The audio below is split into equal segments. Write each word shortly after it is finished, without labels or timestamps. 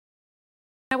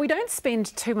we don't spend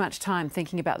too much time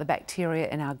thinking about the bacteria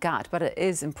in our gut, but it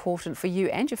is important for you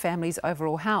and your family's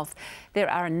overall health. There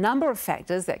are a number of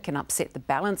factors that can upset the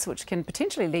balance, which can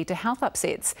potentially lead to health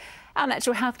upsets. Our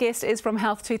natural health guest is from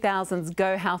Health 2000's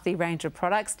Go Healthy range of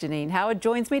products. Janine Howard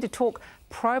joins me to talk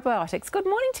probiotics. Good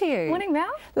morning to you. Morning, Mel.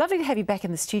 Lovely to have you back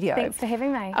in the studio. Thanks for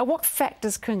having me. What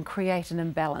factors can create an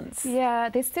imbalance? Yeah,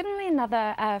 there's certainly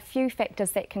another few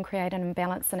factors that can create an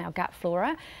imbalance in our gut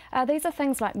flora. These are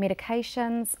things like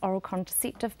medications, oral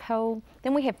contraceptive pill,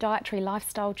 then we have dietary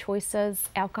lifestyle choices,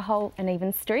 alcohol and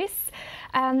even stress.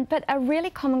 But a really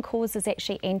common cause is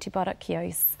actually antibiotic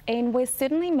use, and we're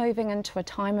certainly moving into a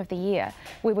time of the year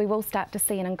where we will start to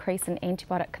see an increase in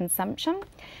antibiotic consumption.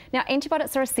 Now,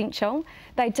 antibiotics are essential.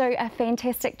 They do a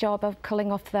fantastic job of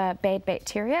killing off the bad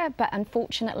bacteria, but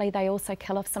unfortunately they also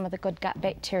kill off some of the good gut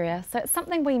bacteria. So it's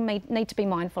something we need to be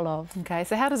mindful of. Okay,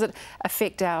 so how does it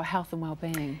affect our health and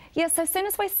well-being? Yeah, so as soon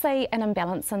as we see an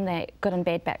imbalance in that good and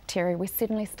bad bacteria, we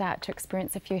certainly start to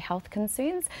experience a few health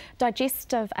concerns.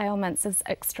 Digestive ailments is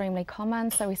extremely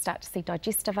common, so we start to see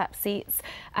digestive upsets,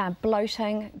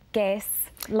 bloating, gas,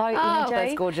 low energy. Oh,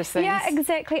 those gorgeous things. Yeah,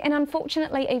 exactly. And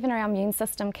unfortunately, even our immune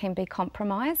system can be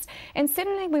compromised. And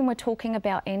certainly when we're talking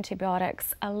about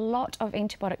antibiotics, a lot of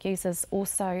antibiotic users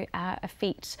also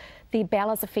affect, their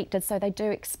bowel is affected, so they do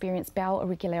experience bowel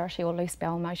irregularity or loose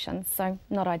bowel motions, so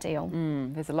not ideal.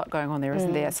 There's a lot going on there,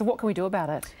 isn't there? So what can we do about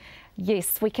it?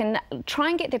 Yes, we can try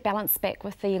and get their balance back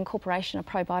with the incorporation of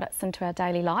probiotics into our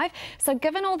daily life. So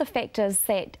given all the factors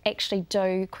that actually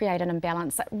do create an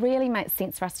imbalance, it really makes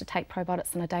sense for us to take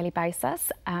probiotics on a daily basis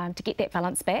to get that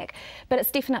balance back. But it's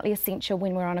definitely essential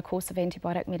when we're on a course of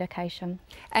antibiotic medication.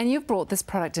 And you've brought this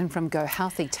product in from Go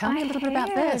Healthy. Tell me a little bit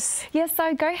about this. Yeah,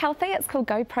 so Go Healthy, it's called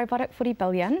Go Probiotic 40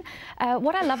 Billion.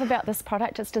 What I love about this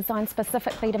product, it's designed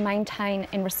specifically to maintain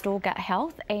and restore gut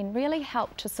health and really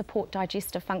help to support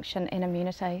digestive function and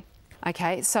immunity.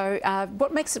 Okay, so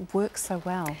what makes it work so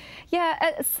well? Yeah,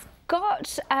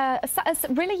 it's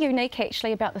really unique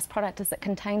actually about this product is it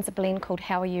contains a blend called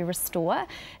How Are You Restore.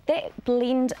 That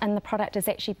blend in the product has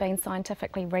actually been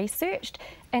scientifically researched,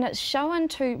 and it's shown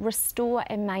to restore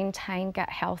and maintain gut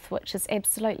health, which is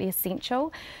absolutely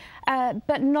essential.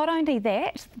 But not only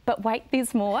that, but wait,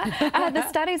 there's more. The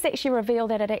studies actually reveal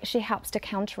that it actually helps to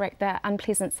counteract the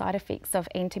unpleasant side effects of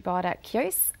antibiotic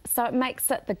use. So it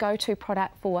makes it the go-to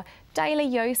product for daily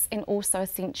use and also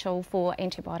essential for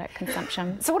antibiotic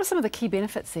consumption. So what are some of the key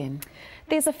benefits then?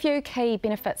 There's a few key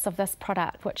benefits of this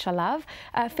product which I love.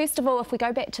 First of all, if we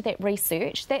go back to that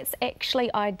research, that's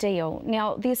actually ideal.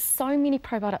 Now, there's so many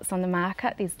probiotics on the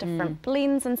market, there's different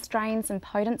blends and strains and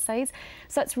potencies,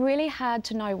 so it's really hard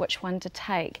to know which one to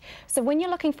take. So when you're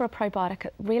looking for a probiotic,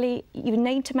 you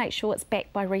need to make sure it's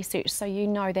backed by research so you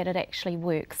know that it actually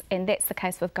works, and that's the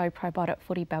case with Go Probiotic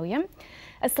 40 Billion.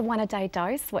 It's the 1-a-day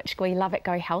dose, which we love at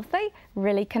Go Healthy,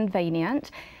 really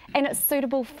convenient, and it's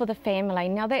suitable for the family.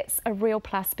 Now that's a real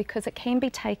plus because it can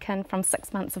be taken from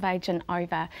 6 months of age and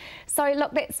over. So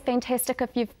look, that's fantastic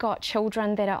if you've got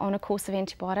children that are on a course of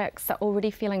antibiotics, are already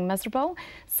feeling miserable.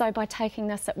 So by taking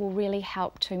this, it will really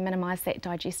help to minimise that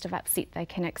digestive upset they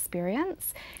can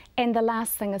experience. And the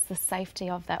last thing is the safety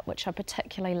of that, which I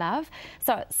particularly love.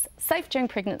 So it's safe during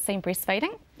pregnancy and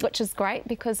breastfeeding, which is great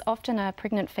because often a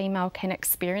pregnant female can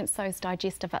experience those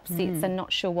digestive upsets and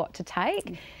not sure what to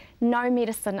take. No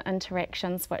medicine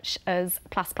interactions, which is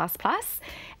plus.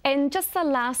 And just the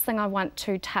last thing I want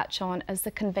to touch on is the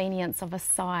convenience of a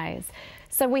size.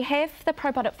 So we have the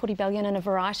Probiotic 40 Billion in a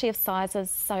variety of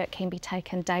sizes, so it can be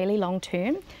taken daily, long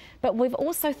term. But we've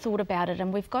also thought about it,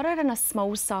 and we've got it in a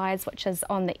small size, which is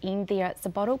on the end there. It's a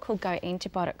bottle called Go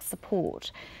Antibiotic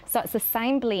Support. So it's the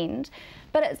same blend,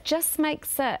 but it just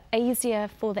makes it easier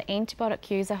for the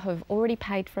antibiotic user who've already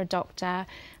paid for a doctor,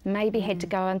 maybe had to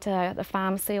go into the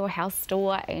pharmacy or health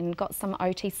store and got some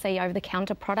OTC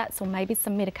over-the-counter products or maybe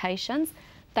some medications.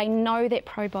 They know that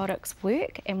probiotics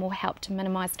work and will help to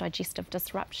minimise digestive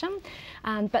disruption.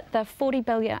 But the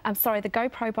the Go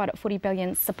Probiotic 40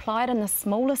 Billion supplied in the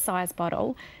smaller size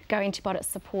bottle, Go Antibiotic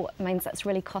Support, means it's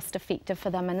really cost effective for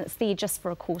them, and it's there just for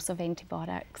a course of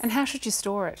antibiotics. And how should you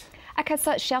store it? Okay,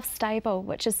 so it's shelf stable,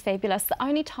 which is fabulous. The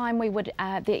only time we would,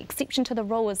 the exception to the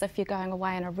rule is if you're going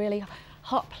away in a really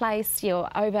hot place, you're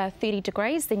over 30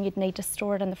 degrees, then you'd need to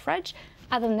store it in the fridge.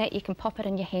 Other than that, you can pop it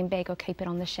in your handbag or keep it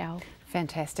on the shelf.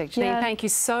 Fantastic. Janine, thank you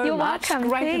so much. Welcome.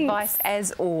 Great Thanks. advice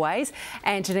as always.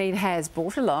 And Janine has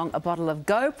brought along a bottle of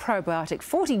Go Probiotic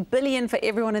 40 Billion for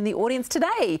everyone in the audience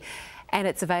today. And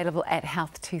it's available at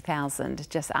Health 2000.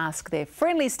 Just ask their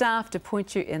friendly staff to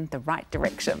point you in the right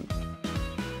direction.